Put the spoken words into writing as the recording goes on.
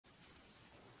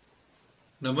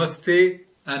Namaste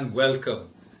and welcome.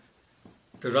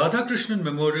 The Radhakrishnan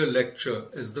Memorial Lecture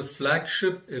is the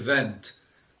flagship event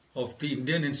of the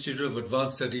Indian Institute of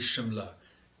Advanced Studies, Shimla.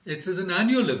 It is an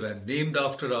annual event named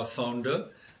after our founder,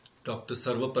 Dr.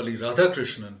 Sarvapalli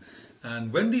Radhakrishnan.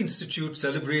 And when the Institute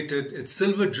celebrated its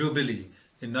Silver Jubilee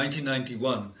in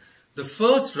 1991, the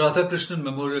first Radhakrishnan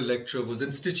Memorial Lecture was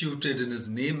instituted in his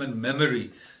name and memory,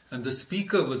 and the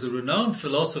speaker was a renowned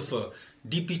philosopher,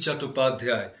 D.P.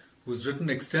 Chattopadhyay, who has written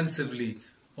extensively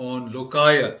on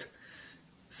Lokayat.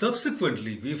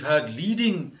 Subsequently, we've had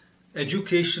leading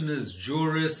educationists,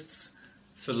 jurists,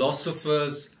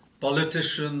 philosophers,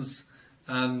 politicians,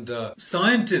 and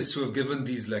scientists who have given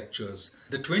these lectures.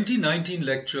 The 2019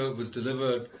 lecture was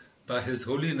delivered by His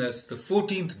Holiness the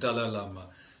 14th Dalai Lama,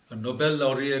 a Nobel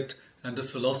laureate and a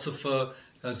philosopher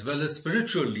as well as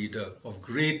spiritual leader of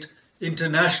great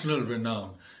international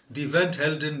renown. The event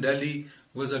held in Delhi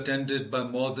was attended by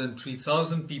more than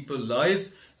 3,000 people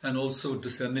live and also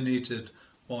disseminated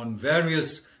on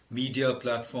various media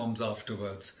platforms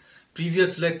afterwards.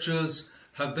 Previous lectures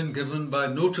have been given by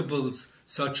notables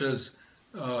such as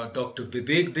Dr.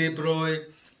 Bibek Debroy,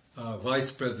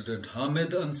 Vice President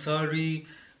Hamid Ansari,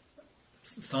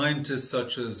 scientists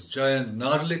such as Jayant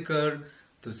Narlikar,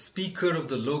 the Speaker of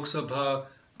the Lok Sabha,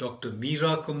 Dr.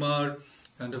 Meera Kumar,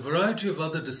 and a variety of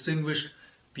other distinguished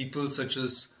people such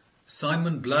as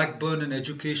Simon Blackburn, an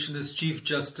educationist, Chief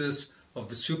Justice of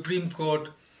the Supreme Court,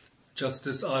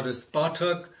 Justice R.S.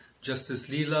 Pathak, Justice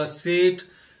Leela Seth,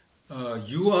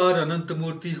 U.R.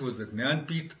 Anantamurthy, who was a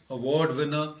Jnanpith Award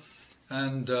winner,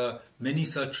 and many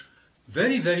such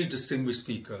very, very distinguished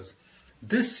speakers.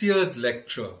 This year's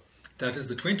lecture, that is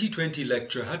the 2020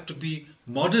 lecture, had to be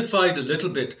modified a little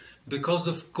bit because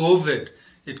of COVID.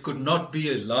 It could not be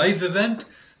a live event,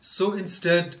 so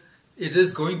instead it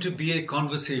is going to be a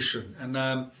conversation. And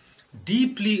I'm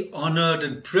deeply honored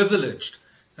and privileged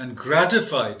and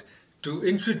gratified to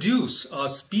introduce our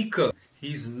speaker.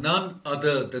 He's none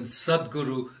other than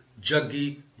Sadhguru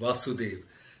Jaggi Vasudev.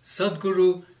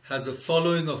 Sadhguru has a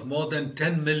following of more than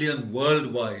 10 million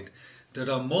worldwide.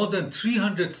 There are more than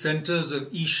 300 centers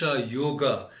of Isha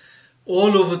Yoga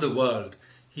all over the world.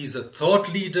 He's a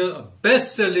thought leader, a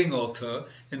best-selling author.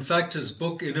 In fact, his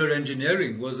book, Inner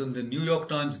Engineering, was on the New York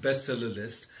Times bestseller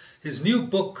list. His new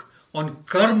book on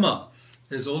karma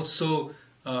is also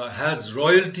has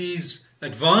royalties,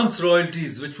 advanced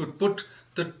royalties, which would put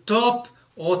the top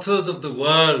authors of the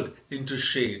world into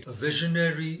shade. A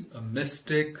visionary, a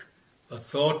mystic, a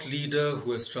thought leader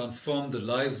who has transformed the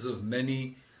lives of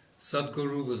many.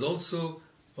 Sadhguru was also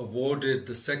awarded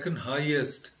the second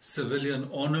highest civilian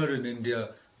honor in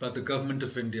India by the government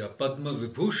of India, Padma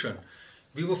Vibhushan.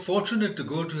 We were fortunate to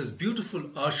go to his beautiful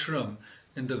ashram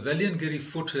in the Veliangiri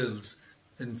foothills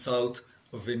in south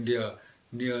of India,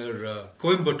 near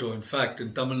Coimbatore, in fact,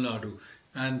 in Tamil Nadu.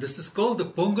 And this is called the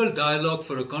Pongal Dialogue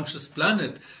for a Conscious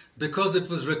Planet because it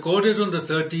was recorded on the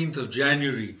 13th of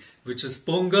January, which is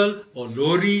Pongal or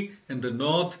Lori in the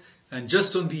north, and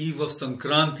just on the eve of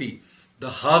Sankranti, the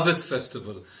harvest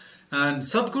festival. And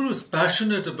Sadhguru is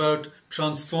passionate about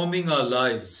transforming our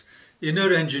lives,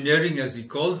 inner engineering as he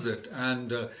calls it.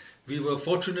 And we were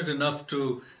fortunate enough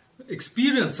to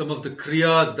experience some of the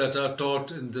kriyas that are taught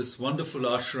in this wonderful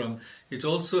ashram. It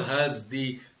also has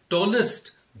the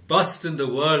tallest bust in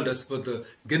the world as per the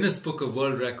Guinness Book of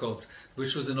World Records,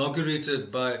 which was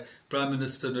inaugurated by Prime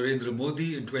Minister Narendra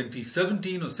Modi in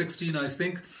 2017 or 16, I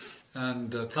think.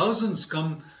 And thousands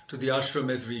come to the ashram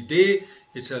every day.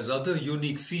 It has other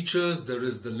unique features. There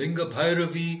is the Linga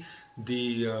Bhairavi,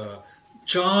 the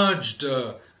charged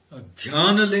Dhyana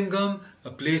Lingam, a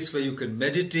place where you can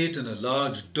meditate in a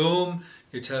large dome.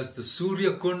 It has the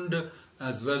Surya Kund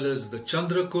as well as the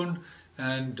Chandra Kund,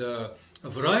 and a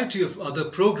variety of other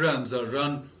programs are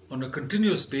run on a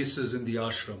continuous basis in the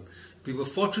ashram. We were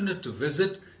fortunate to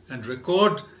visit and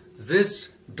record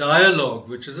this dialogue,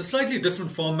 which is a slightly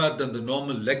different format than the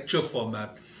normal lecture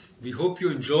format. We hope you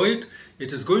enjoy it.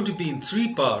 It is going to be in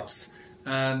 3 parts,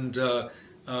 and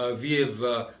we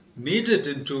have made it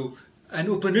into an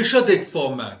Upanishadic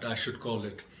format, I should call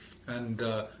it. And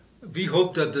we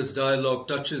hope that this dialogue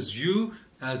touches you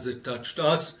as it touched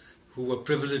us, who were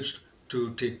privileged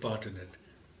to take part in it.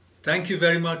 Thank you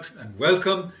very much and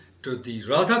welcome to the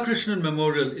Radhakrishnan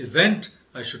Memorial event,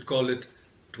 I should call it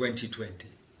 2020.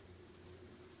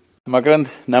 Makarand,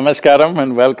 namaskaram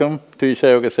and welcome to Isha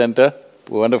Yoga Center.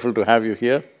 Wonderful to have you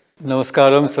here.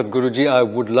 Namaskaram, Sadhguruji. I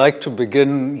would like to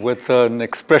begin with an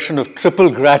expression of triple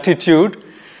gratitude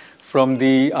from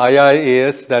the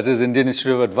IIAS, that is Indian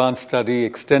Institute of Advanced Study,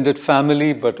 extended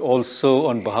family, but also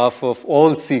on behalf of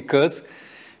all seekers.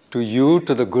 to you,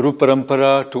 to the Guru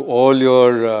Parampara, to all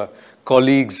your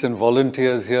colleagues and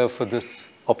volunteers here for this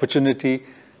opportunity.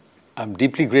 I'm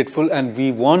deeply grateful, and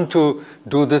we want to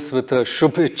do this with a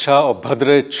Shubh Ichha or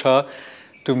Bhadra Ichha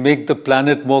to make the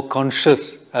planet more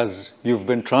conscious, as you've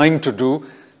been trying to do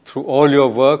through all your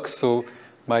work. So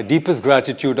my deepest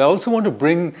gratitude. I also want to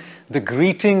bring the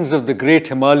greetings of the great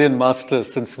Himalayan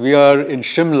masters, since we are in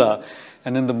Shimla,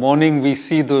 and in the morning we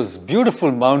see those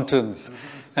beautiful mountains.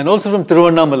 And also from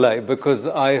Tiruvannamalai, because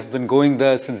I have been going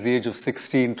there since the age of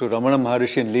 16 to Ramana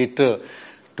Maharishi and later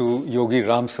to Yogi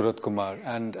Ram Surat Kumar.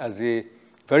 And as a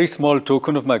very small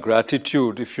token of my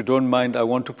gratitude, if you don't mind, I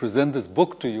want to present this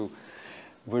book to you,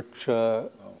 which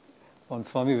on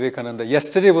Swami Vivekananda.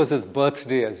 Yesterday was his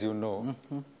birthday, as you know.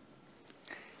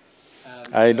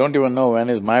 I don't even know when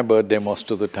is my birthday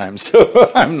most of the time, so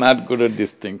I'm not good at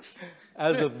these things.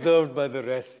 As observed by the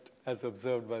rest. As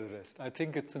observed by the rest. I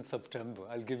think it's in September.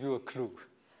 I'll give you a clue.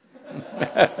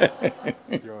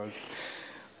 Yours.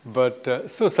 But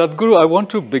so Sadhguru, I want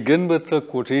to begin with a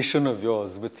quotation of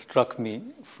yours which struck me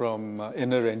from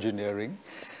Inner Engineering.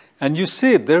 And you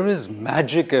say, there is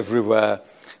magic everywhere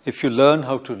if you learn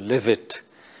how to live it.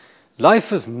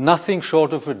 Life is nothing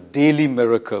short of a daily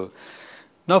miracle.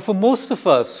 Now, for most of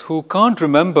us who can't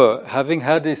remember having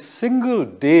had a single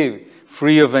day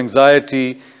free of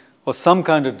anxiety or some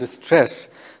kind of distress,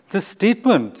 this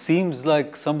statement seems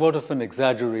like somewhat of an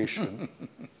exaggeration.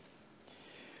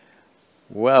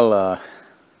 Well,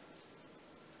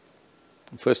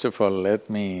 first of all, let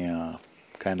me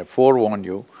kind of forewarn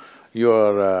you. You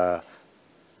are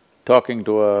talking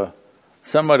to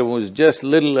somebody who is just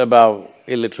little above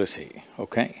illiteracy,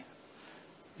 okay?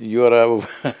 You are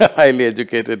a highly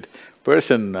educated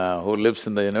person who lives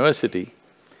in the university.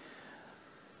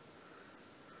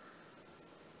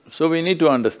 So we need to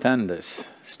understand this.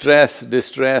 Stress,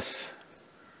 distress,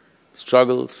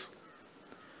 struggles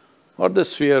are the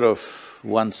sphere of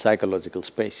one's psychological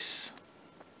space.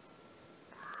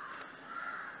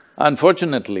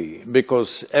 Unfortunately,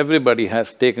 because everybody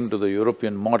has taken to the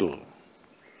European model,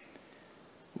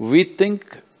 we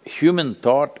think human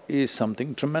thought is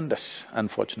something tremendous,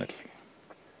 unfortunately.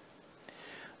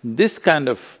 This kind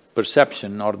of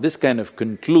perception or this kind of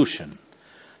conclusion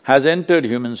has entered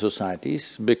human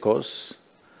societies because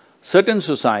certain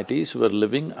societies were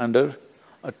living under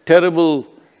a terrible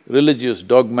religious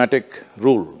dogmatic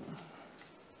rule,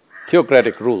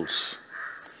 theocratic rules.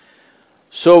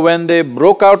 So when they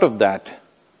broke out of that,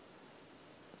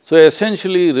 so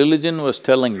essentially religion was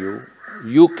telling you,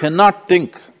 you cannot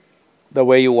think the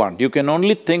way you want, you can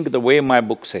only think the way my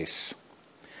book says.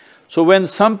 So when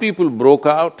some people broke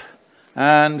out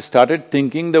and started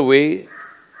thinking the way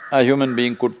a human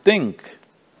being could think,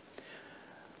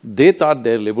 they thought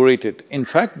they're liberated. In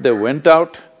fact, they went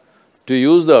out to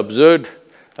use the absurd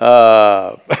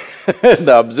the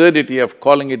absurdity of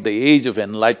calling it the age of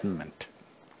enlightenment.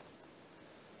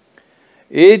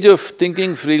 Age of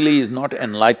thinking freely is not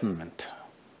enlightenment.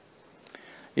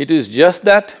 It is just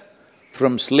that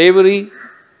from slavery,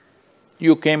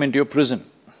 you came into a prison.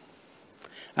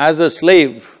 As a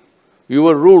slave, you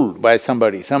were ruled by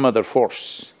somebody, some other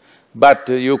force, but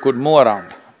you could move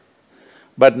around.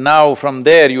 But now from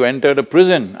there you entered a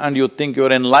prison and you think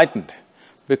you're enlightened,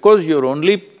 because your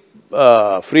only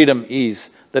freedom is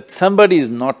that somebody is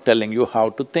not telling you how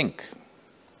to think.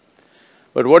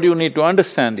 But what you need to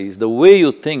understand is, the way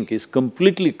you think is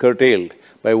completely curtailed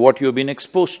by what you've been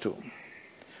exposed to,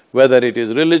 whether it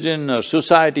is religion or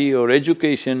society or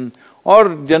education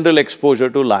or general exposure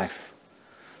to life.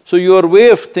 So your way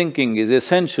of thinking is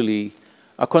essentially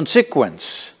a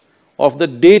consequence of the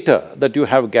data that you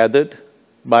have gathered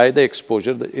by the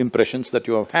exposure, the impressions that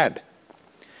you have had.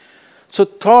 So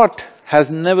thought has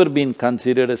never been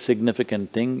considered a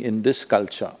significant thing in this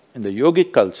culture. In the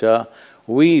yogic culture,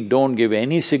 we don't give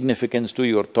any significance to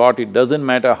your thought. It doesn't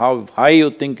matter how high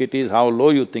you think it is, how low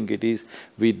you think it is,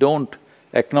 we don't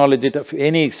acknowledge it of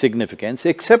any significance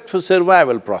except for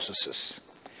survival processes.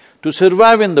 To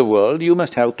survive in the world, you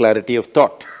must have clarity of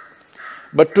thought.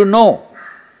 But to know,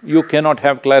 you cannot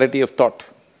have clarity of thought,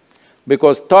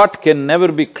 because thought can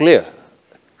never be clear.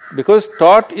 Because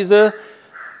thought is a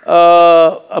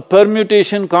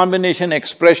permutation, combination,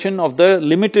 expression of the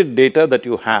limited data that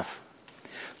you have.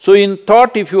 So in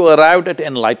thought, if you arrived at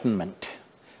enlightenment,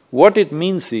 what it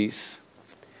means is,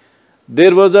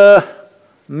 there was a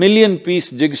million-piece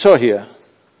jigsaw here,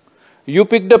 you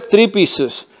picked up 3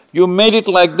 pieces, you made it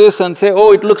like this and say,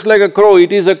 oh, it looks like a crow,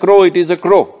 it is a crow, it is a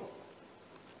crow.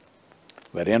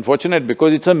 Very unfortunate,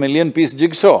 because it's a million-piece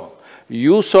jigsaw.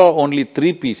 You saw only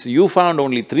 3 pieces, you found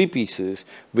only 3 pieces,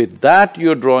 with that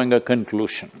you're drawing a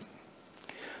conclusion.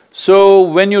 So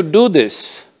when you do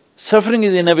this, suffering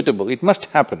is inevitable, it must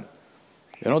happen.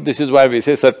 This is why we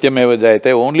say Satyameva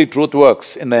Jayate, only truth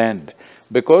works in the end.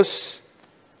 Because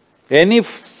any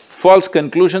false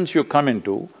conclusions you come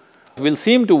into will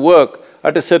seem to work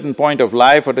at a certain point of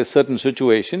life, at a certain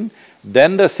situation,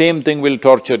 then the same thing will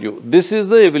torture you. This is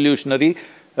the evolutionary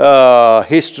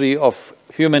history of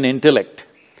human intellect.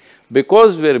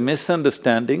 Because we're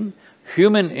misunderstanding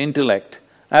human intellect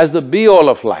as the be-all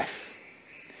of life.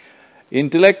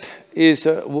 Intellect is…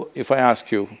 if I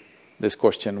ask you this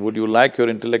question, would you like your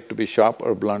intellect to be sharp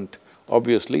or blunt?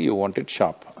 Obviously, you want it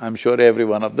sharp. I'm sure every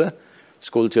one of the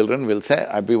school children will say,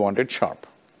 we want it sharp.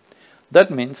 That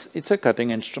means it's a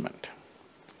cutting instrument.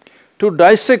 To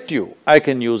dissect you, I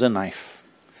can use a knife.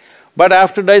 But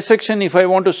after dissection, if I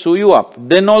want to sew you up,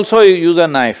 then also I use a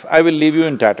knife, I will leave you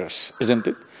in tatters, isn't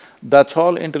it? That's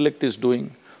all intellect is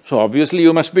doing. So obviously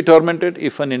you must be tormented.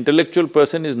 If an intellectual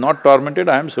person is not tormented,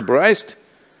 I am surprised.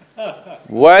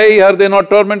 Why are they not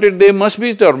tormented? They must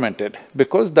be tormented,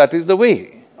 because that is the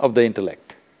way of the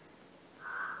intellect.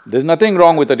 There's nothing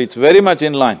wrong with it, it's very much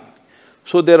in line.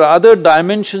 So there are other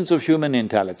dimensions of human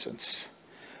intelligence.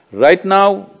 Right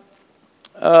now,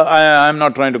 I'm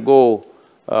not trying to go,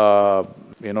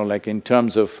 like in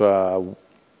terms of…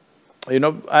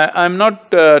 I'm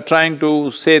not trying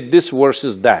to say this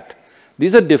versus that.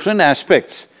 These are different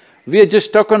aspects. We are just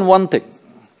stuck on one thing.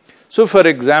 So for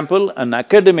example, an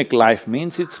academic life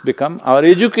means it's become… our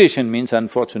education means,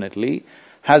 unfortunately,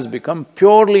 has become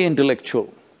purely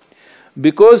intellectual.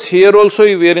 Because here also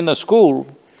we are in a school,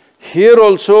 here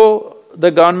also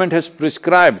the government has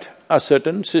prescribed a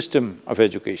certain system of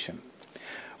education,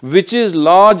 which is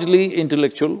largely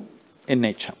intellectual in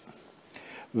nature.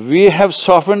 We have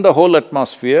softened the whole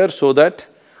atmosphere so that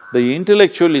the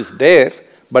intellectual is there,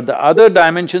 but the other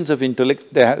dimensions of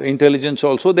intelligence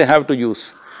also they have to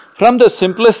use. From the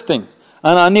simplest thing,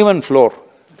 an uneven floor.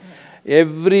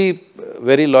 Every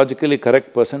very logically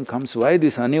correct person comes, why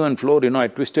this uneven floor? I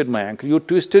twisted my ankle. You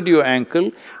twisted your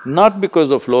ankle not because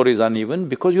the floor is uneven,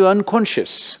 because you're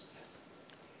unconscious.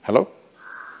 Hello?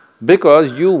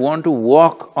 Because you want to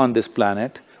walk on this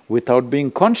planet without being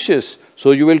conscious,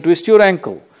 so you will twist your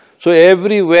ankle. So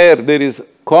everywhere there is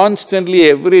constantly,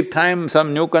 every time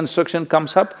some new construction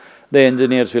comes up, the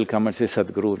engineers will come and say,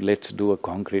 Sadhguru, let's do a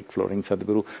concrete flooring,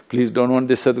 Sadhguru. Please don't want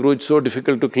this, Sadhguru, it's so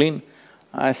difficult to clean.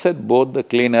 I said, both the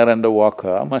cleaner and the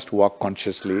walker must walk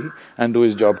consciously and do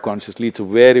his job consciously, it's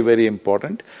very, very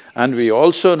important. And we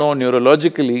also know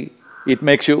neurologically, it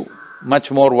makes you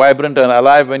much more vibrant and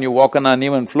alive when you walk on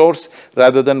uneven floors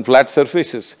rather than flat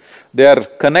surfaces. They are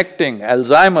connecting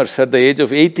Alzheimer's at the age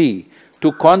of 80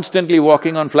 to constantly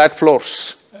walking on flat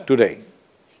floors today,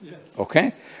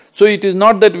 okay? So it is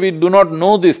not that we do not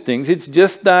know these things, it's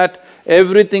just that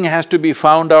everything has to be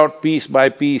found out piece by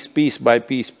piece, piece by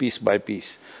piece, piece by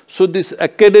piece. So this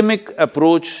academic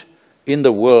approach in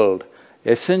the world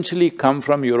essentially come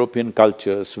from European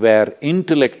cultures where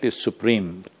intellect is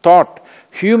supreme.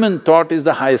 Human thought is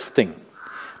the highest thing.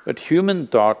 But human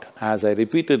thought, as I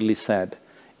repeatedly said,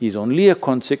 is only a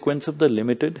consequence of the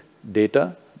limited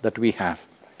data that we have.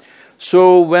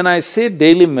 So when I say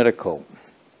daily miracle,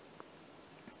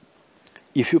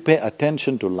 if you pay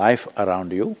attention to life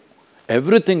around you,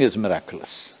 everything is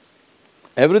miraculous.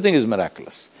 Everything is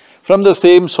miraculous. From the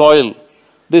same soil,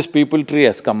 this peepal tree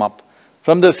has come up.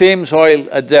 From the same soil,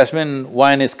 a jasmine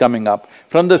vine is coming up.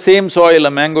 From the same soil,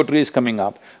 a mango tree is coming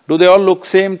up. Do they all look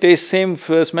same, taste same,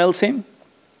 smell same?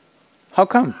 How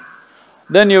come?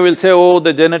 Then you will say, oh,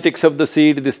 the genetics of the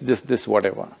seed, this,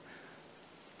 whatever.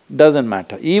 Doesn't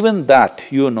matter. Even that,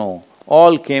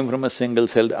 all came from a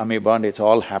single-celled amoeba and it's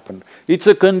all happened. It's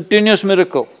a continuous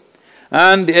miracle.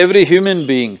 And every human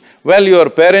being, well, your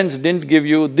parents didn't give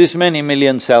you this many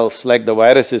million cells, like the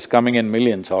virus is coming in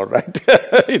millions, all right?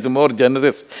 It's more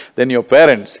generous than your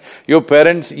parents. Your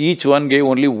parents, each one gave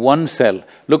only one cell.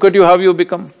 Look at you, how you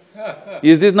become.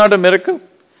 Is this not a miracle?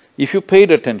 If you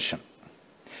paid attention.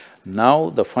 Now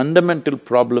the fundamental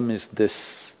problem is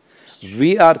this: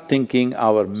 we are thinking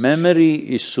our memory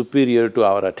is superior to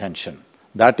our attention.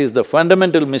 That is the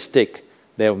fundamental mistake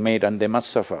they have made and they must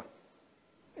suffer.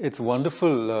 It's wonderful,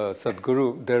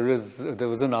 Sadhguru. There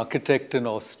was an architect in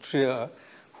Austria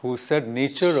who said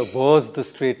nature abhors the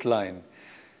straight line.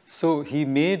 So he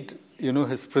made,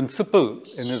 his principle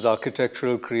in his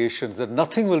architectural creations that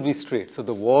nothing will be straight. So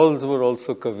the walls were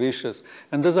also curvaceous.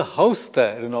 And there's a house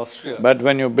there in Austria. But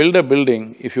when you build a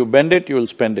building, if you bend it, you will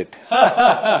spend it.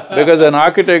 Because an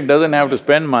architect doesn't have to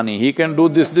spend money, he can do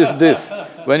this.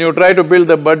 When you try to build,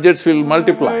 the budgets will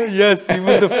multiply. Yes,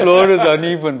 even the floor is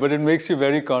uneven, but it makes you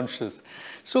very conscious.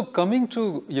 So coming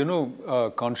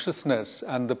to, consciousness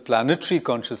and the planetary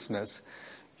consciousness,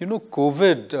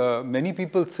 COVID, many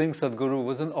people think, Sadhguru,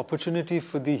 was an opportunity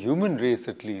for the human race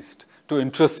at least to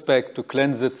introspect, to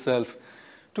cleanse itself,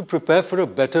 to prepare for a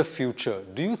better future.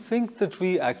 Do you think that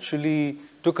we actually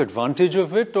took advantage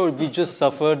of it, or we just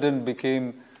suffered and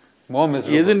became more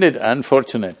miserable? Isn't it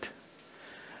unfortunate?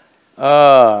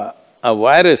 A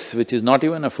virus which is not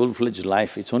even a full-fledged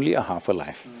life, it's only a half a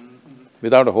life.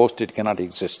 Without a host, it cannot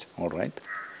exist, all right?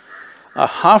 A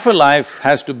half a life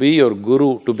has to be your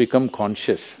guru to become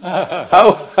conscious.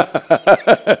 How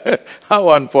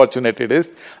how unfortunate it is,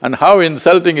 and how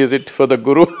insulting is it for the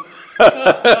guru?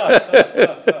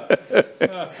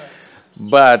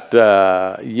 But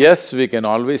yes, we can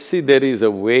always see there is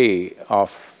a way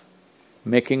of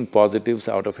making positives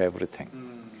out of everything.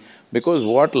 Because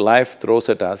what life throws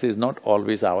at us is not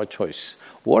always our choice.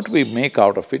 What we make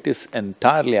out of it is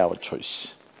entirely our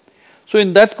choice. So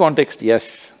in that context,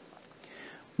 yes.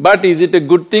 But is it a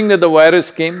good thing that the virus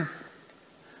came?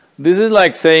 This is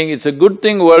like saying it's a good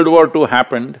thing World War II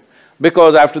happened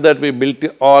because after that we built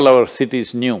all our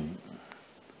cities new.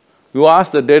 You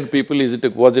ask the dead people,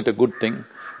 was it a good thing?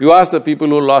 You ask the people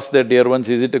who lost their dear ones,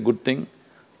 is it a good thing?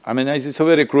 I mean, it's a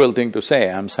very cruel thing to say,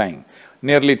 I'm saying.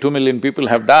 Nearly 2 million people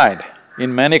have died.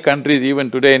 In many countries,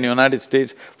 even today in the United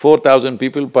States, 4,000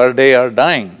 people per day are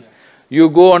dying. Yes. You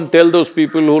go and tell those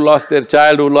people who lost their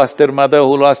child, who lost their mother,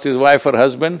 who lost his wife or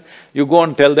husband, you go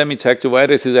and tell them it's actually…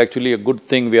 virus is actually a good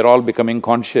thing, we are all becoming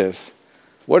conscious.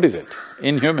 What is it?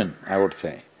 Inhuman, I would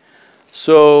say.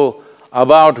 So,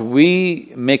 about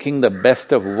we making the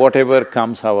best of whatever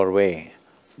comes our way,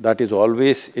 that is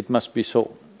always… it must be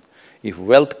so. If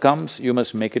wealth comes, you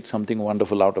must make it something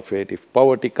wonderful out of it. If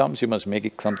poverty comes, you must make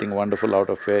it something wonderful out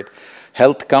of it.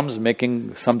 Health comes,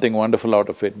 making something wonderful out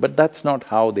of it, but that's not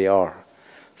how they are.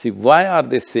 See, why are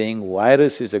they saying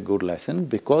virus is a good lesson?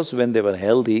 Because when they were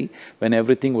healthy, when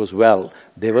everything was well,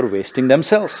 they were wasting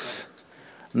themselves.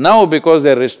 Now because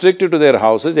they're restricted to their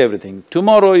houses, everything.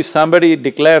 Tomorrow if somebody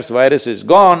declares virus is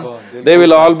gone, they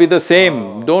will all be the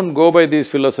same. Don't go by these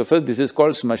philosophers, this is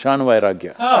called smashan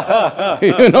vairagya.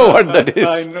 You know what that is?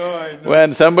 I know.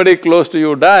 When somebody close to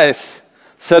you dies,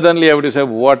 suddenly everybody says,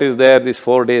 what is there, this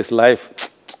 4 days life?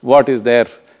 What is there?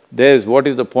 What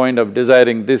is the point of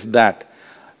desiring this, that?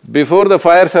 Before the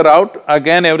fires are out,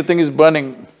 again everything is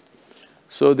burning.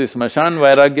 So this smashan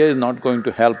vairagya is not going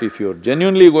to help. If you're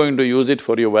genuinely going to use it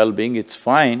for your well-being, it's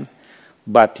fine,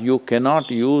 but you cannot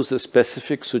use a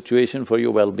specific situation for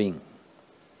your well-being.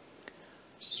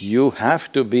 You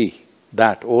have to be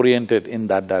that, oriented in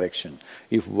that direction.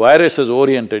 If virus has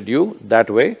oriented you that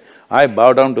way, I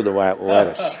bow down to the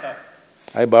virus.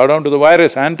 I bow down to the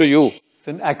virus and to you. It's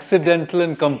an accidental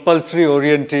and compulsory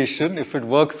orientation. If it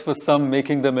works for some,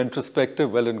 making them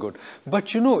introspective, well and good.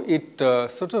 But it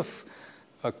sort of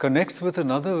connects with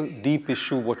another deep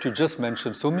issue, what you just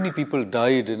mentioned. So many people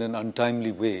died in an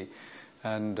untimely way,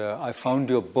 and I found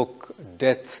your book,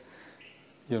 Death,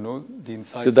 the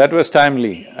insights… So that was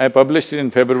timely. I published it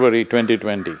in February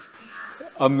 2020.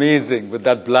 Amazing, with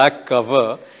that black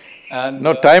cover and…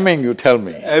 No timing, you tell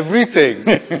me. Everything.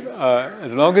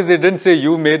 As long as they didn't say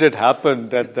you made it happen,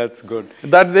 that's good.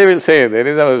 That they will say. There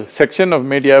is a section of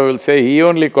media will say he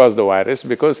only caused the virus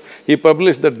because he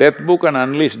published the death book and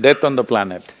unleashed death on the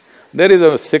planet. There is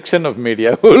a section of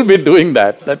media who will be doing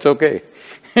that, that's okay.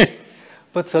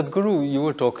 But Sadhguru, you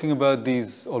were talking about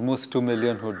these almost 2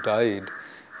 million who died,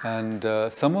 and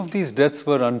some of these deaths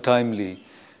were untimely.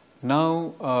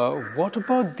 Now, what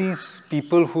about these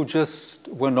people who just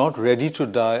were not ready to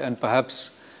die, and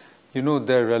perhaps,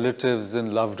 their relatives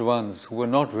and loved ones who were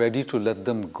not ready to let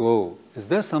them go? Is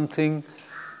there something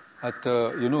at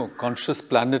a, conscious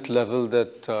planet level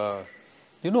that,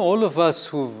 all of us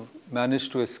who've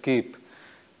managed to escape,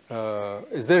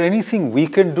 is there anything we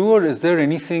can do, or is there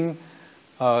anything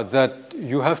that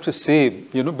you have to say,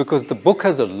 because the book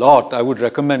has a lot, I would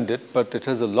recommend it, but it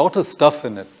has a lot of stuff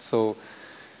in it, so…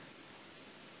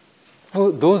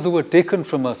 those who were taken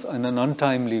from us in an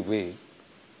untimely way.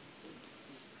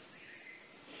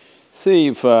 See,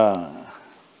 if a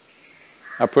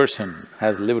person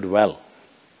has lived well,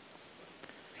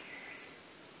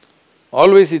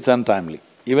 always it's untimely,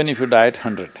 even if you die at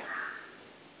 100.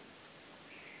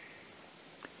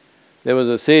 There was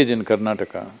a sage in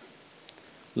Karnataka.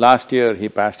 Last year he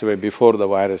passed away before the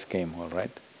virus came, all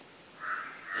right?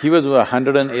 He was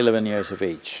 111 years of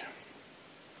age.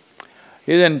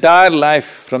 His entire life,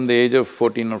 from the age of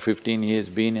 14 or 15, he has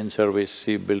been in service,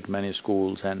 he built many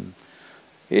schools, and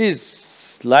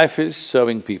his life is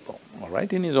serving people, all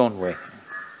right, in his own way.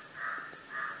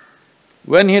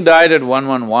 When he died at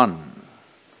 111,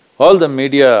 all the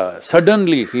media,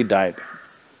 suddenly he died.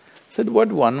 I said,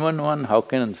 what 111, how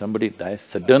can somebody die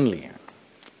suddenly?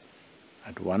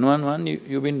 At 111,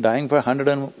 you've been dying for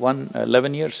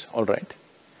 11 years, all right.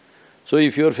 So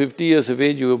if you're 50 years of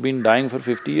age, you've been dying for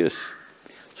 50 years.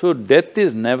 So death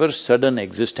is never sudden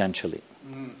existentially.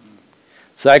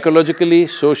 Psychologically,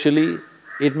 socially,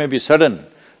 it may be sudden,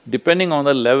 depending on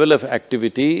the level of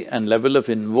activity and level of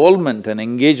involvement and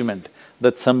engagement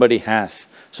that somebody has.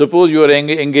 Suppose you are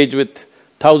engaged with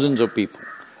thousands of people.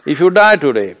 If you die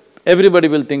today, everybody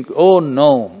will think, oh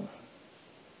no,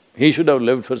 he should have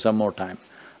lived for some more time.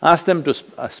 Ask them to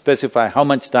specify how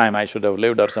much time I should have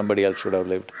lived or somebody else should have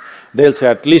lived. They'll say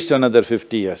at least another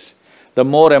 50 years. The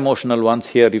more emotional ones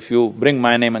here, if you bring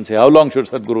my name and say, how long should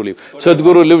Sadhguru live?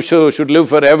 Sadhguru should live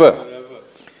forever.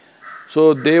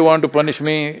 So they want to punish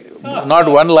me, not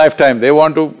one lifetime, they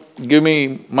want to give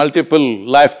me multiple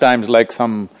lifetimes like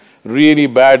some really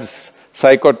bad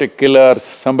psychotic killers,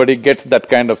 somebody gets that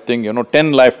kind of thing,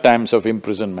 10 lifetimes of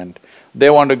imprisonment. They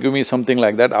want to give me something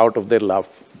like that out of their love.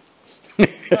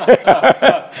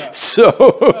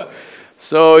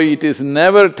 So it is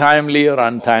never timely or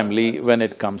untimely when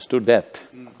it comes to death.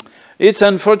 It's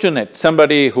unfortunate,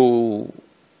 somebody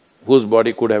whose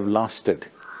body could have lasted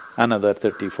another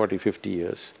 30, 40, 50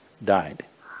 years died.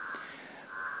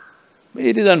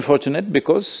 It is unfortunate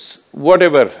because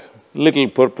whatever little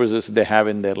purposes they have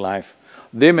in their life,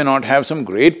 they may not have some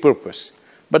great purpose,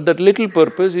 but that little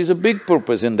purpose is a big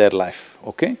purpose in their life,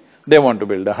 okay? They want to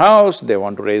build a house, they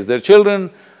want to raise their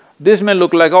children. This may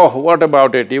look like, oh, what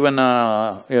about it? Even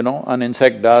an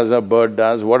insect does, a bird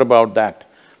does, what about that?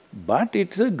 But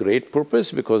it's a great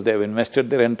purpose because they have invested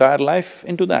their entire life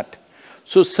into that.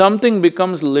 So something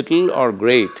becomes little or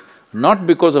great, not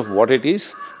because of what it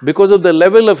is, because of the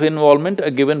level of involvement a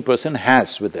given person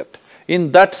has with it.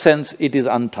 In that sense, it is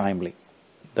untimely,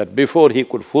 that before he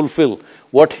could fulfill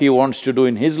what he wants to do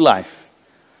in his life,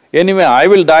 anyway, I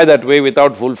will die that way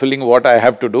without fulfilling what I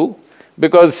have to do,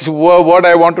 because what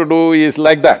I want to do is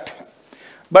like that.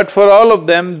 But for all of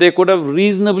them, they could have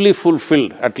reasonably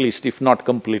fulfilled, at least if not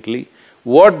completely,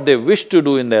 what they wish to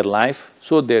do in their life,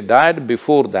 so they died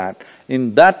before that.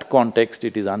 In that context,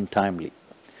 it is untimely.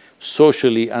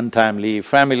 Socially untimely,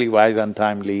 family-wise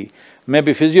untimely,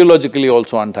 maybe physiologically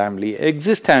also untimely,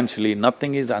 existentially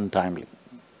nothing is untimely.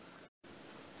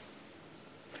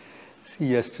 See,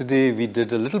 yesterday we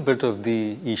did a little bit of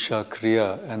the Isha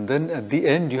Kriya, and then at the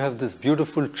end you have this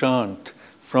beautiful chant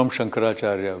from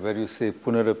Shankaracharya where you say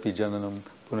Punarapi Jananam,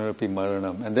 Punarapi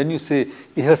Maranam, and then you say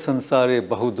Iha Sansare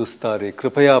Bahudustare,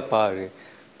 Kripaya Pare,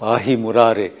 Pahi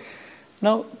Murare.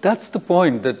 Now that's the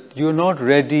point, that you're not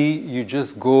ready, you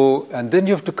just go and then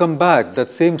you have to come back.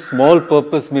 That same small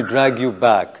purpose may drag you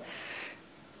back.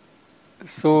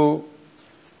 So,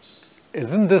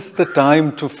 isn't this the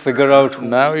time to figure out…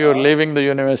 Now you're leaving the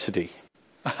university.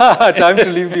 Time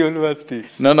to leave the university.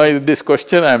 No, this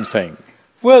question I'm saying.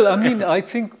 Well, I mean, I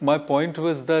think my point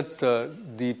was that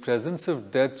the presence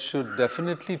of death should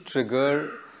definitely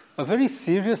trigger a very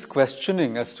serious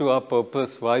questioning as to our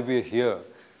purpose, why we're here.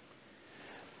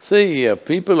 See,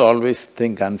 people always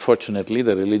think, unfortunately,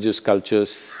 the religious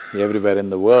cultures everywhere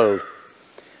in the world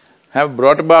have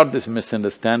brought about this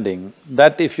misunderstanding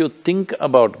that if you think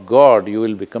about God, you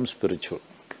will become spiritual.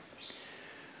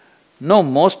 No,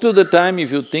 most of the time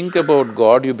if you think about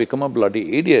God, you become a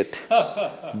bloody idiot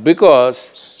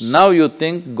because now you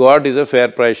think God is a fair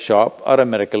price shop or a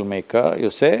miracle maker,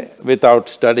 you say, without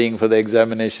studying for the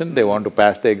examination, they want to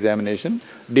pass the examination,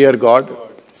 dear God,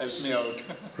 help me out.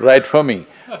 Write for me.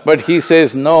 But he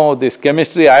says, no, this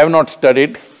chemistry I have not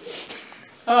studied.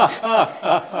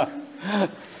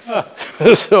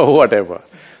 So whatever.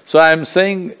 So I am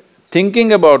saying,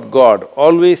 thinking about God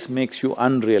always makes you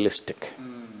unrealistic.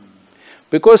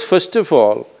 Because first of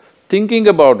all, thinking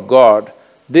about God,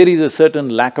 there is a certain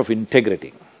lack of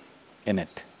integrity in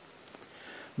it.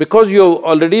 Because you have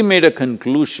already made a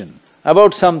conclusion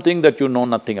about something that you know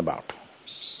nothing about.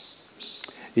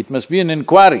 It must be an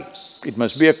inquiry, it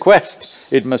must be a quest,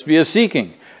 it must be a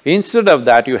seeking. Instead of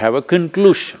that, you have a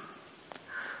conclusion.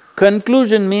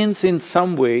 Conclusion means in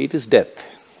some way it is death.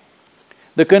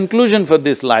 The conclusion for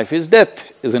this life is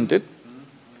death, isn't it?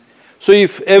 So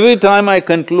if every time I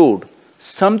conclude,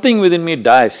 something within me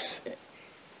dies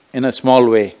in a small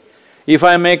way. If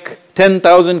I make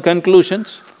 10,000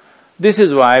 conclusions, this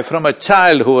is why from a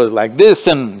child who was like this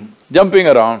and jumping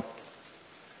around,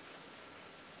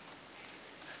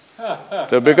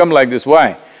 they become like this.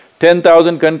 Why?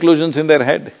 10,000 conclusions in their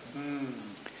head.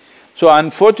 So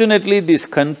unfortunately, these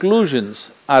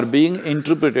conclusions are being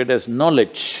interpreted as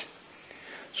knowledge.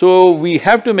 So we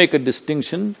have to make a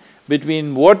distinction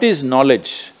between what is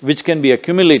knowledge, which can be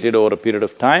accumulated over a period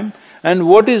of time, and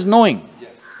what is knowing.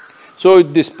 So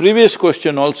this previous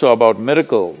question also about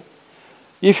miracle,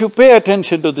 if you pay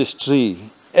attention to this tree,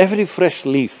 every fresh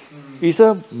leaf is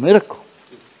a miracle.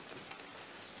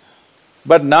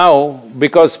 But now,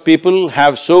 because people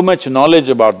have so much knowledge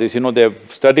about this, they've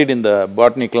studied in the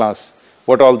botany class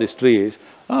what all this tree is,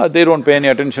 they don't pay any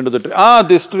attention to the tree.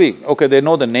 This tree, okay, they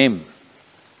know the name.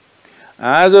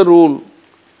 As a rule,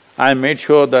 I made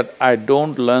sure that I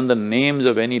don't learn the names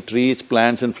of any trees,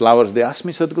 plants and flowers. They ask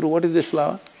me, Sadhguru, what is this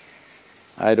flower?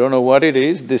 I don't know what it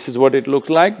is, this is what it looks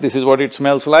like, this is what it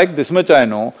smells like, this much I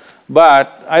know, but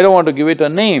I don't want to give it a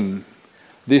name.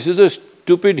 This is a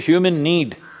stupid human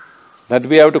need that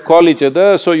we have to call each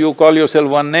other, so you call yourself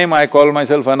one name, I call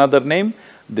myself another name.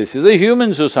 This is a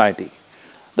human society.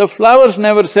 The flowers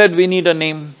never said we need a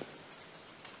name.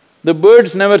 The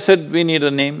birds never said we need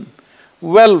a name.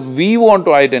 Well, we want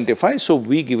to identify, so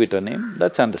we give it a name,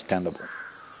 that's understandable.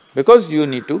 Because you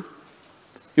need to.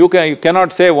 You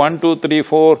cannot say 1, 2, 3,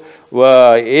 4,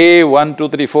 A, 1, 2,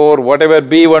 3, 4, whatever,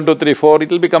 B, 1, 2, 3, 4,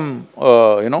 it'll become,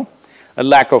 a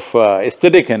lack of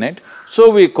aesthetic in it. So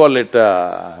we call it,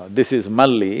 this is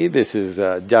Malli, this is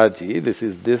Jaggi, this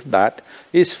is this, that,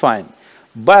 is fine.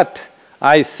 But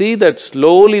I see that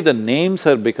slowly the names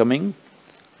are becoming…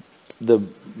 the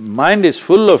mind is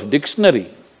full of dictionary,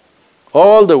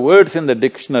 all the words in the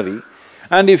dictionary,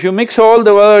 and if you mix all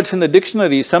the words in the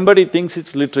dictionary, somebody thinks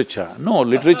it's literature. No,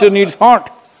 literature needs heart,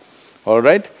 all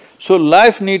right? So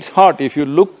life needs heart. If you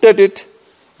looked at it,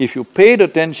 if you paid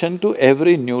attention to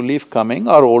every new leaf coming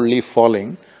or old leaf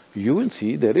falling, you will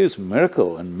see there is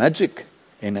miracle and magic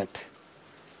in it.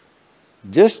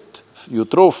 Just you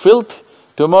throw filth,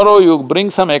 tomorrow you bring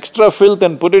some extra filth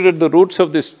and put it at the roots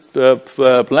of this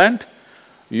plant,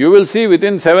 you will see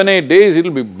within 7, 8 days it'll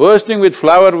be bursting with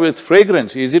flower, with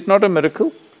fragrance. Is it not a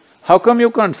miracle? How come you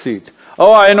can't see it?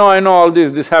 Oh, I know all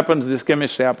this happens, this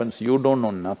chemistry happens. You don't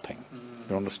know nothing,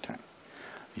 you understand?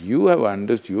 You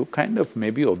have you kind of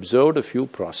maybe observed a few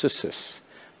processes,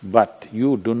 but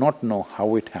you do not know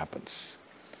how it happens.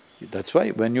 That's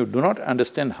why when you do not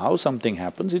understand how something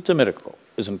happens, it's a miracle,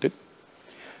 isn't it?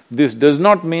 This does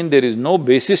not mean there is no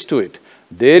basis to it.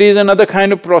 There is another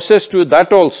kind of process to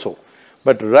that also.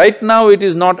 But right now it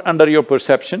is not under your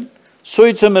perception, so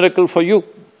it's a miracle for you.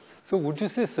 So would you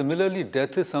say similarly,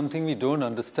 death is something we don't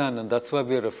understand and that's why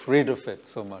we are afraid of it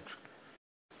so much?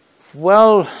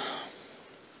 Well,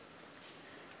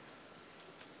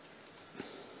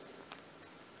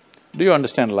 do you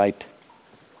understand light?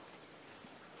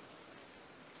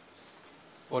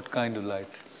 What kind of light?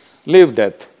 Live,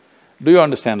 death. Do you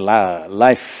understand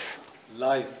life?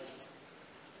 Life.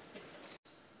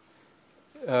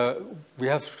 We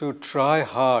have to try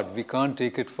hard, we can't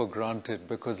take it for granted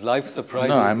because life surprises…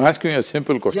 No, I'm asking you a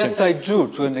simple question. Yes, I do,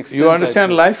 to an extent. You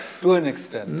understand life? To an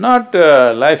extent. Not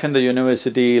life in the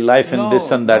university, life in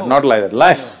this and that, not like that,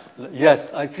 life. No.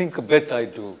 Yes, I think a bit I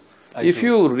do. If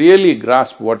you really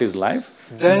grasp what is life,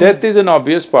 then death is an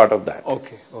obvious part of that.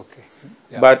 Okay.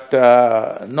 Yeah. But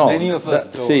no, many of us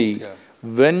don't, see,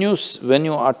 when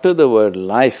you utter the word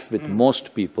life with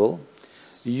most people,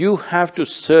 you have to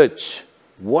search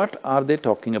what are they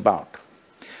talking about.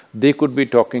 They could be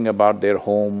talking about their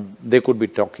home, they could be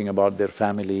talking about their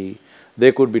family,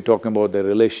 they could be talking about their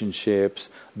relationships,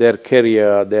 their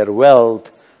career, their wealth,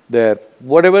 their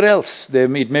whatever else.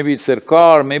 Maybe it's their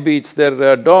car, maybe it's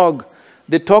their dog.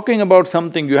 They're talking about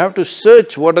something, you have to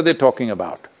search what are they talking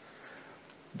about.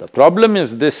 The problem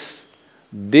is this,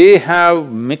 they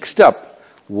have mixed up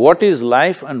what is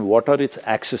life and what are its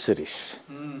accessories.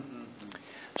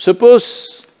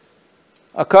 Suppose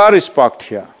a car is parked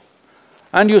here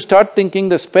and you start thinking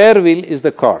the spare wheel is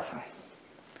the car.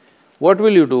 What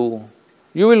will you do?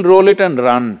 You will roll it and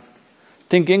run,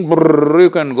 thinking brrr, you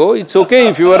can go, it's okay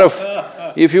if you were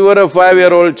a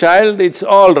 5-year-old child, it's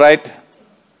all right.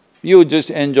 You just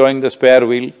enjoying the spare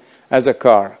wheel as a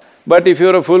car. But if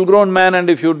you're a full-grown man and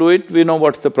if you do it, we know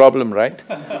what's the problem, right?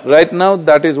 Right now,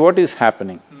 that is what is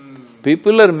happening.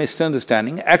 People are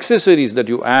misunderstanding accessories that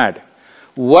you add.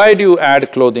 Why do you add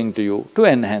clothing to you? To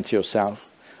enhance yourself.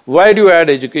 Why do you add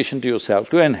education to yourself?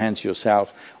 To enhance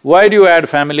yourself. Why do you add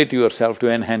family to yourself?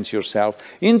 To enhance yourself.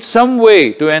 In some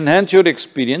way, to enhance your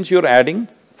experience, you're adding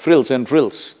frills and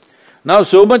frills. Now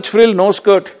so much frill, no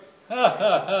skirt.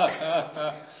 That's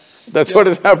what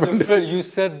has happened. You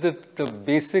said that the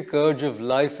basic urge of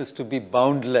life is to be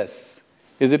boundless.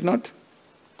 Is it not?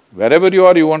 Wherever you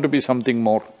are, you want to be something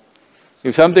more.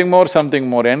 If something more,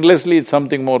 endlessly it's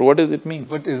something more, what does it mean?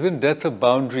 But isn't death a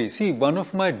boundary? See, one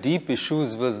of my deep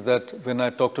issues was that when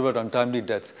I talked about untimely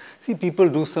deaths, see, people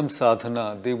do some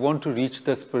sadhana, they want to reach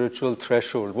the spiritual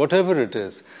threshold, whatever it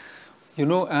is, you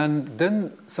know, and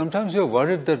then sometimes you're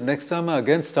worried that next time I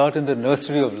again start in the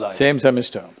nursery of life. Same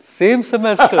semester. Same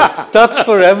semester, stuck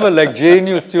forever like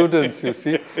JNU students, you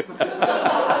see.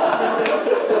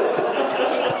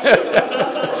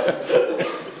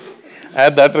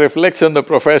 And that reflects on the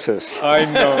professors. I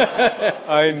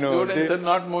know. Students are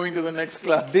not moving to the next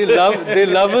class. They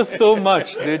love us so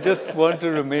much, they just want to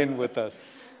remain with us.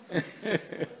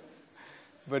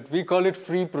 But we call it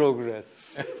free progress,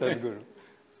 Sadhguru.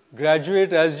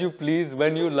 Graduate as you please,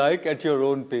 when you like, at your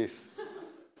own pace.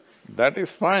 That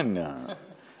is fine,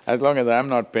 as long as I'm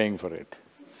not paying for it.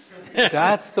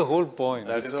 That's the whole point.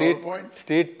 That's the whole point.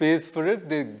 State pays for it,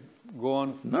 they go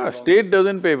on. No, state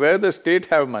doesn't pay. Where the state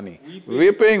have money?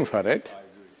 We're paying for it.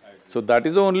 So that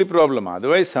is the only problem.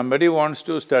 Otherwise, somebody wants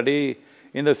to study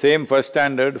in the same first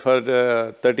standard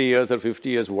for 30 years or 50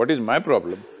 years, what is my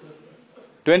problem?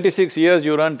 26 years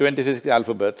you run 26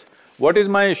 alphabets, what is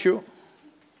my issue?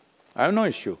 I have no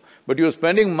issue. But you're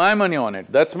spending my money on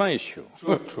it, that's my issue.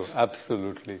 True,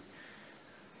 absolutely.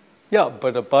 Yeah,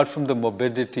 but apart from the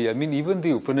morbidity, I mean, even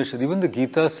the Upanishad, even the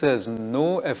Gita says,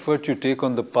 no effort you take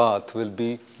on the path will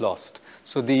be lost.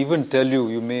 So they even tell you,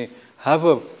 you may have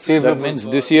a favorable… That means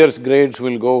this year's grades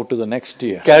will go to the next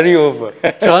year. Carry over,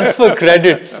 transfer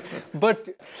credits, but…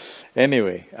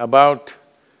 Anyway, about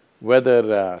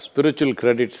whether spiritual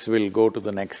credits will go to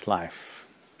the next life.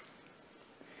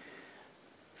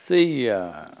 See,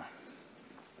 if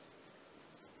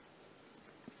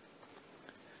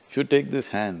you take this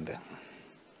hand,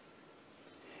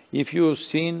 if you've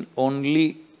seen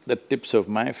only the tips of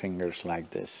my fingers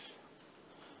like this,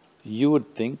 you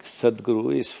would think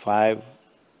Sadhguru is five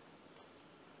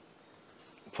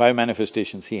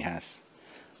manifestations he has.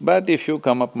 But if you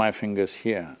come up my fingers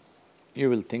here, you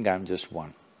will think I'm just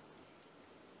one.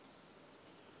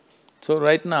 So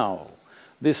right now,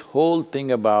 this whole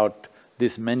thing about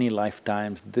this many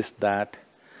lifetimes, this, that,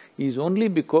 is only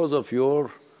because of your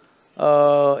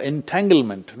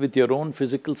entanglement with your own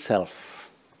physical self.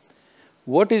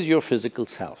 What is your physical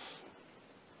self?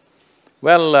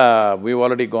 Well, we've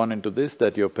already gone into this,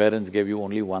 that your parents gave you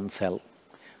only one cell.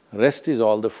 Rest is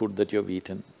all the food that you've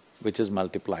eaten, which is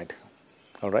multiplied,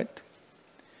 all right?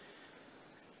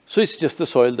 So it's just the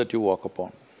soil that you walk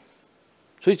upon.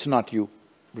 So it's not you,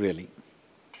 really.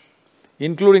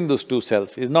 Including those two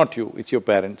cells, is not you, it's your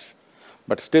parents.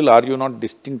 But still, are you not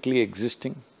distinctly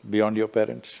existing beyond your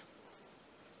parents?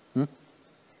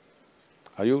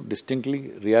 Are you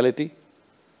distinctly reality?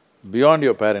 Beyond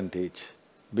your parentage,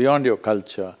 beyond your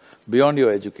culture, beyond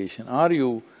your education, are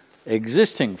you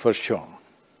existing for sure?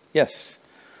 Yes.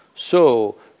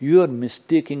 So, you are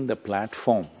mistaking the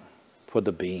platform for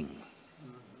the being.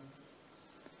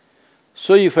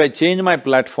 So if I change my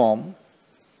platform,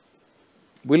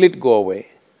 will it go away?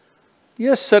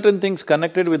 Yes, certain things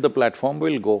connected with the platform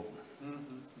will go.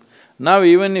 Now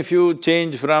even if you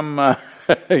change from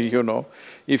you know,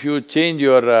 if you change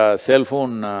your cell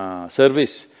phone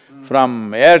service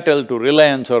from Airtel to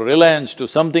Reliance or Reliance to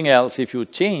something else, if you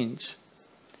change,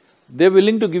 they're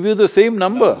willing to give you the same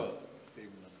number.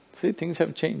 See, things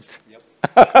have changed.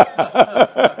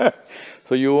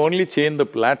 So you only change the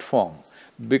platform.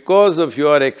 Because of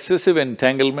your excessive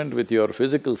entanglement with your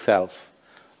physical self,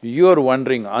 you are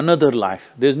wondering another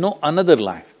life. There's no another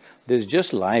life, there's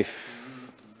just life.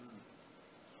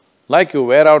 Like you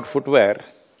wear out footwear,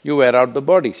 you wear out the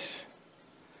bodies.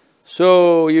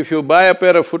 So, if you buy a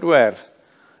pair of footwear,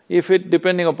 if it…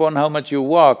 depending upon how much you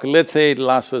walk, let's say it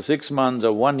lasts for 6 months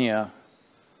or 1 year,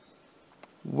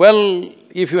 well,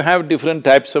 if you have different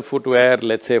types of footwear,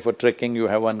 let's say for trekking you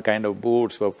have one kind of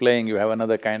boots, for playing you have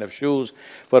another kind of shoes,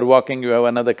 for walking you have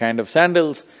another kind of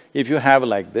sandals, if you have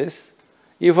like this,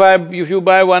 if you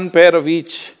buy one pair of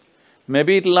each,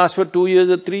 maybe it'll last for 2 years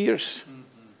or 3 years.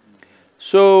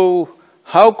 So,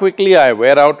 how quickly I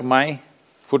wear out my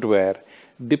footwear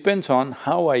depends on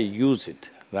how I use it,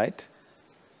 right?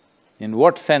 In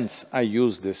what sense I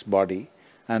use this body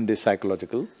and this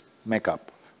psychological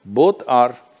makeup. Both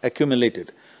are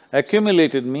accumulated.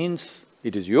 Accumulated means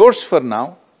it is yours for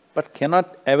now, but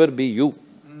cannot ever be you.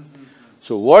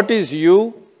 So what is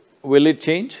you, will it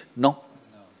change? No.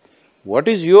 What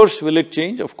is yours, will it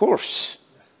change? Of course.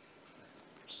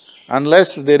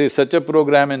 Unless there is such a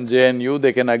program in JNU,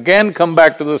 they can again come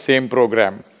back to the same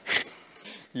program.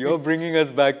 You're bringing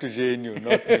us back to JNU,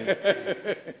 not me.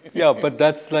 Yeah, but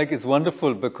that's like… it's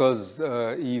wonderful because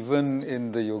even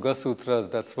in the Yoga Sutras,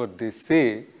 that's what they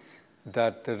say,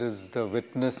 that there is the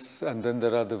witness and then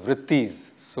there are the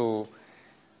vrittis. So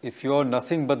if you're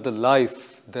nothing but the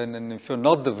life, then, and if you're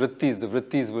not the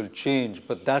vrittis will change.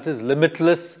 But that is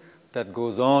limitless, that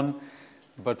goes on.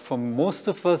 But for most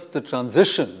of us, the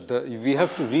transition, we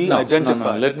have to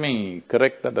re-identify. No, let me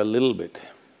correct that a little bit.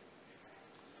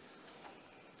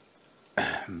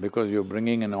 Because you're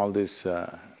bringing in all these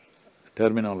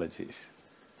terminologies.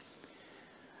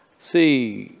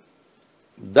 See,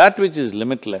 that which is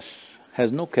limitless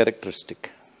has no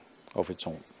characteristic of its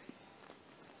own.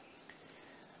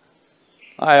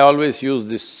 I always use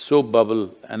this soap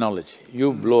bubble analogy.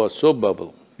 You blow a soap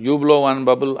bubble, you blow one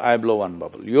bubble, I blow one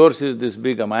bubble. Yours is this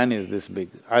big, mine is this big.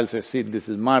 I'll say, see, this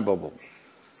is my bubble.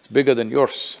 It's bigger than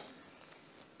yours.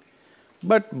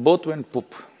 But both went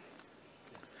poop.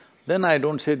 Then I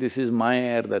don't say this is my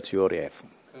air, that's your air.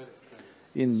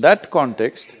 In that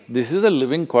context, this is a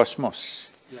living cosmos.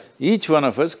 Each one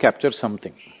of us captures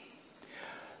something.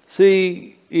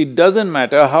 See, it doesn't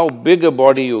matter how big a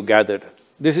body you gathered,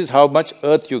 this is how much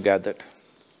earth you gathered,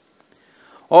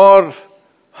 or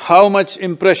how much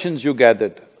impressions you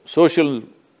gathered, social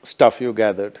stuff you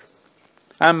gathered.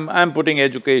 I'm putting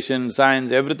education,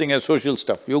 science, everything as social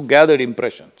stuff. You gathered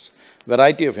impressions,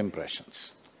 variety of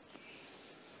impressions.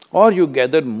 Or you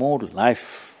gathered more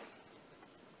life.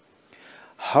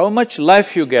 How much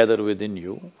life you gather within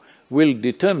you will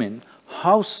determine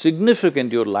how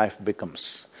significant your life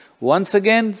becomes. Once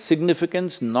again,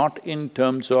 significance not in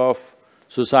terms of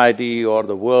society or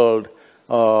the world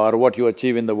or what you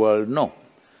achieve in the world, no.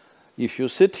 If you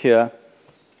sit here,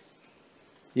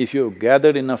 if you've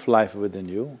gathered enough life within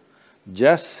you,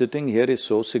 just sitting here is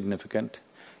so significant.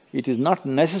 It is not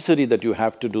necessary that you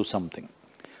have to do something.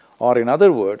 Or in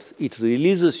other words, it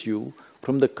releases you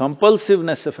from the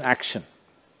compulsiveness of action.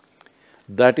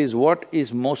 That is what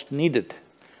is most needed.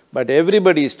 But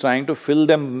everybody is trying to fill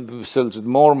themselves with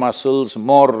more muscles,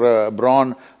 more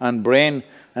brawn and brain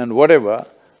and whatever.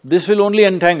 This will only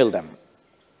entangle them.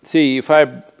 See, if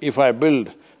I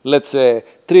build, let's say,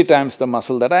 3 times the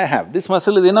muscle that I have, this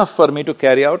muscle is enough for me to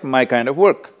carry out my kind of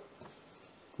work.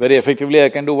 Very effectively I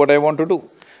can do what I want to do.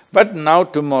 But now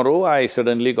tomorrow I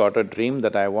suddenly got a dream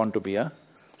that I want to be a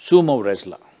sumo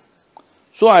wrestler.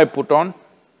 So I put on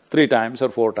 3 times or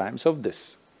 4 times of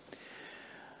this.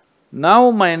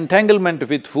 Now my entanglement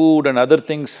with food and other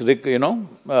things, the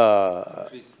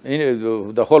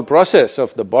whole process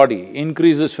of the body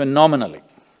increases phenomenally,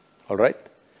 all right?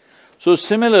 So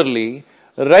similarly,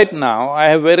 right now I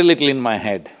have very little in my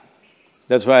head.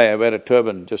 That's why I wear a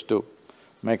turban, just to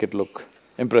make it look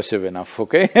impressive enough,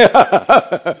 okay?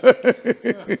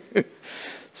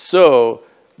 So,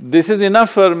 this is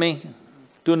enough for me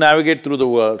to navigate through the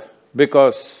world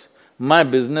because my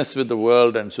business with the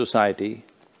world and society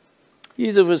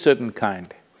is of a certain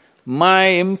kind. My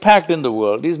impact in the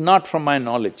world is not from my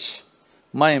knowledge.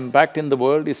 My impact in the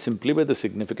world is simply by the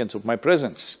significance of my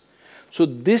presence. So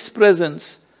this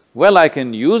presence, well, I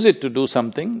can use it to do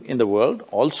something in the world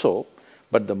also,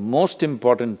 but the most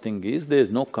important thing is there is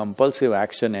no compulsive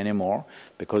action anymore,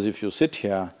 because if you sit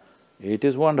here, it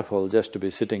is wonderful just to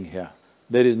be sitting here.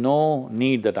 There is no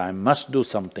need that I must do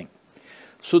something.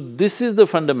 So this is the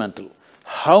fundamental.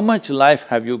 How much life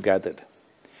have you gathered?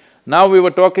 Now we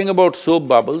were talking about soap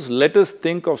bubbles, let us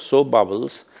think of soap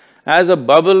bubbles as a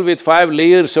bubble with 5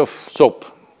 layers of soap.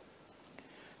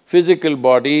 Physical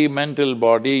body, mental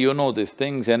body, you know these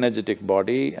things, energetic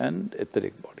body and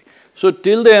etheric body. So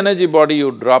till the energy body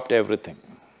you dropped everything.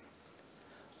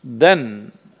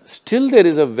 Then still there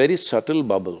is a very subtle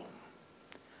bubble.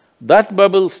 That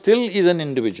bubble still is an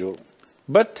individual,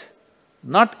 but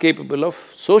not capable of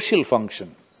social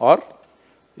function or,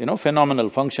 phenomenal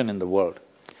function in the world.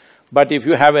 But if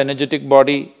you have energetic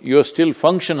body, you're still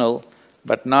functional,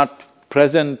 but not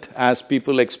present as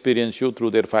people experience you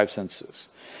through their 5 senses.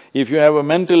 If you have a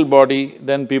mental body,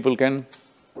 then people can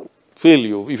feel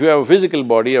you. If you have a physical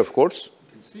body, of course,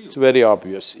 it's very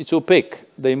obvious. It's opaque.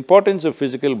 The importance of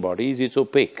physical body is it's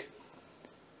opaque.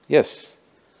 Yes.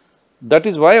 That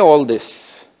is why all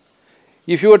this.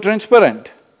 If you are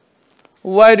transparent,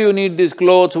 why do you need these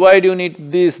clothes, why do you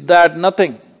need this, that,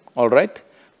 nothing, all right?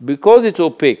 Because it's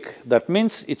opaque, that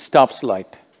means it stops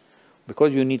light.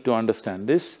 Because you need to understand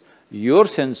this, your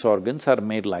sense organs are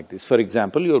made like this. For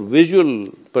example, your visual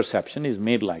perception is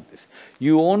made like this.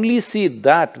 You only see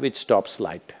that which stops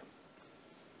light.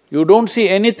 You don't see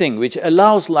anything which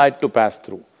allows light to pass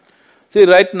through. See,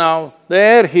 right now, the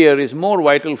air here is more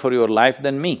vital for your life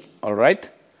than me, all right?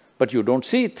 But you don't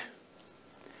see it.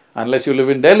 Unless you live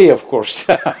in Delhi, of course.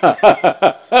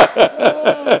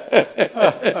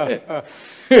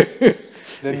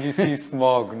 Then we see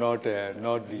smog, not air,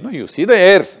 not the… No, you see the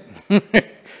air.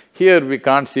 Here we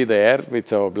can't see the air,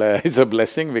 it's a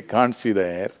blessing, we can't see the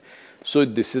air. So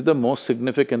this is the most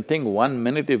significant thing. 1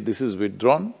 minute if this is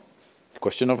withdrawn,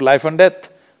 question of life and death,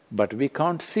 but we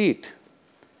can't see it.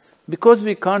 Because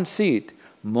we can't see it,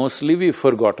 mostly we've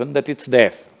forgotten that it's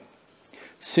there.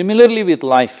 Similarly with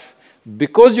life,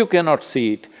 because you cannot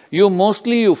see it,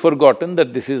 you've forgotten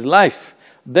that this is life.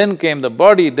 Then came the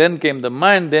body, then came the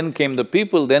mind, then came the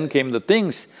people, then came the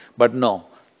things. But no,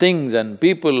 things and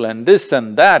people and this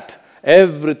and that,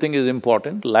 everything is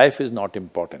important, life is not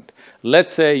important.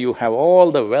 Let's say you have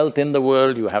all the wealth in the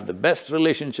world, you have the best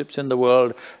relationships in the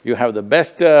world, you have the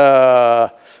best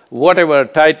whatever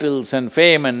titles and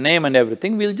fame and name and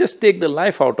everything, we'll just take the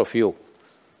life out of you.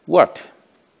 What?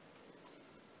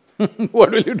 What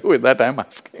will you do with that, I'm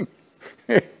asking.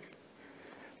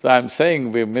 So I'm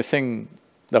saying we're missing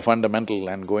the fundamental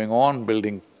and going on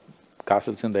building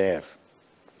castles in the air.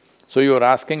 So you're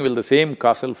asking, will the same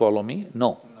castle follow me?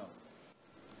 No.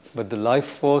 But the life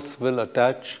force will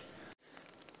attach?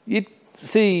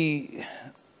 See,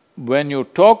 when you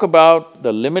talk about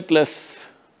the limitless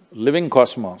living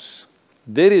cosmos,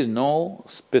 there is no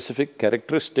specific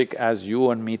characteristic as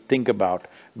you and me think about,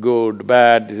 good,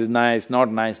 bad, this is nice, not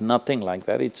nice, nothing like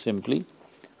that. It's simply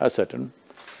a certain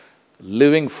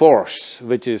living force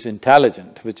which is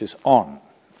intelligent, which is on.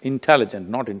 Intelligent,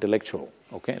 not intellectual,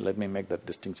 okay? Let me make that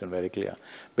distinction very clear.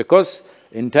 Because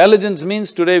intelligence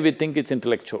means today we think it's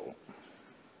intellectual.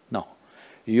 No.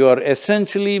 You are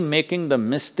essentially making the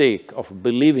mistake of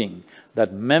believing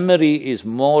that memory is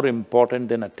more important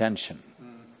than attention.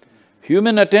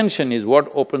 Human attention is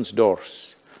what opens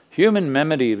doors. Human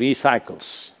memory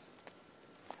recycles.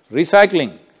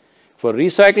 Recycling. For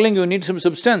recycling you need some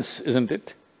substance, isn't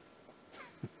it?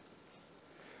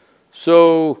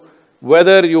 So,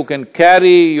 whether you can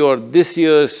carry your this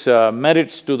year's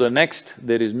merits to the next,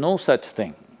 there is no such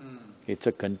thing. It's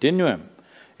a continuum.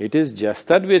 It is just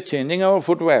that we're changing our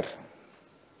footwear.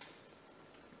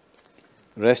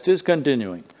 Rest is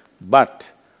continuing, but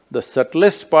the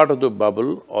subtlest part of the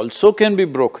bubble also can be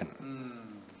broken.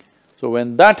 So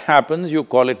when that happens, you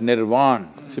call it nirvana.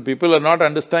 See, people are not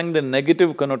understanding the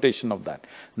negative connotation of that.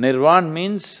 Nirvana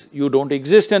means you don't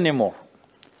exist anymore.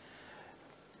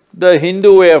 The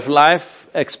Hindu way of life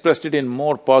expressed it in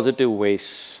more positive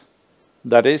ways.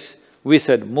 That is, we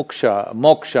said moksha,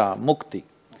 mukti.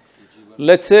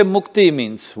 Let's say mukti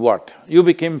means what? You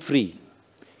became free.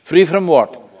 Free from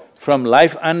what? From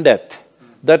life and death.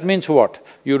 That means what?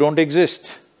 You don't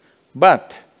exist.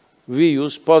 But we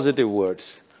use positive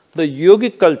words. The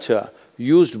yogic culture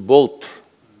used both.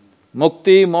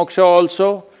 Mukti, moksha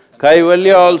also,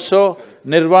 kaivalya also,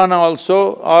 nirvana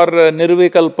also, or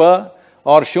nirvikalpa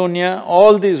or shunya,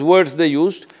 all these words they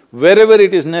used. Wherever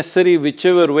it is necessary,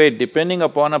 whichever way, depending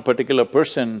upon a particular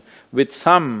person, with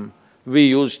some we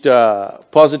used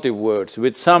positive words,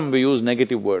 with some we used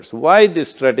negative words. Why this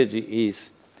strategy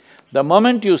is, the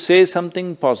moment you say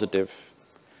something positive,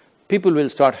 people will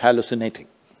start hallucinating.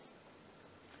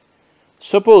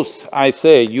 Suppose I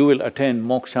say you will attain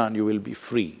moksha and you will be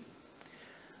free.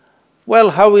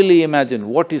 Well, how will he imagine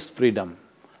what is freedom?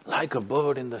 Like a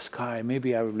bird in the sky,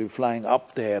 maybe I will be flying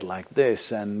up there like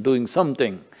this and doing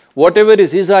something. Whatever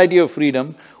is his idea of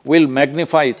freedom will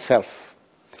magnify itself.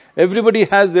 Everybody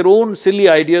has their own silly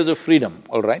ideas of freedom,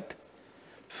 all right?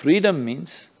 Freedom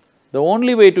means the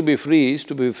only way to be free is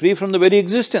to be free from the very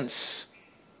existence.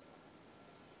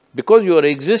 Because your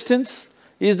existence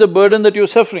is the burden that you're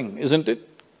suffering, isn't it?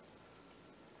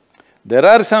 There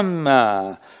are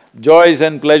some joys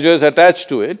and pleasures attached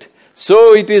to it,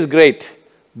 so it is great.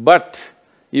 But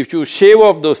if you shave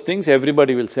off those things,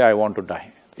 everybody will say, I want to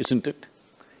die, isn't it?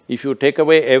 If you take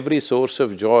away every source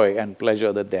of joy and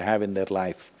pleasure that they have in their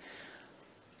life,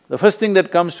 the first thing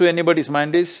that comes to anybody's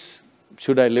mind is,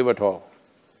 should I live at all?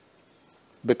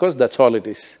 Because that's all it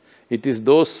is. It is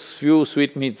those few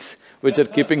sweetmeats which are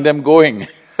keeping them going.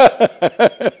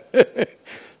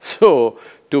 So,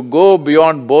 to go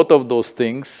beyond both of those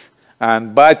things,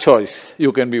 and by choice,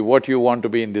 you can be what you want to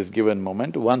be in this given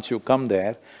moment. Once you come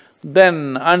there,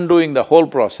 then undoing the whole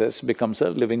process becomes a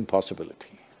living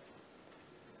possibility.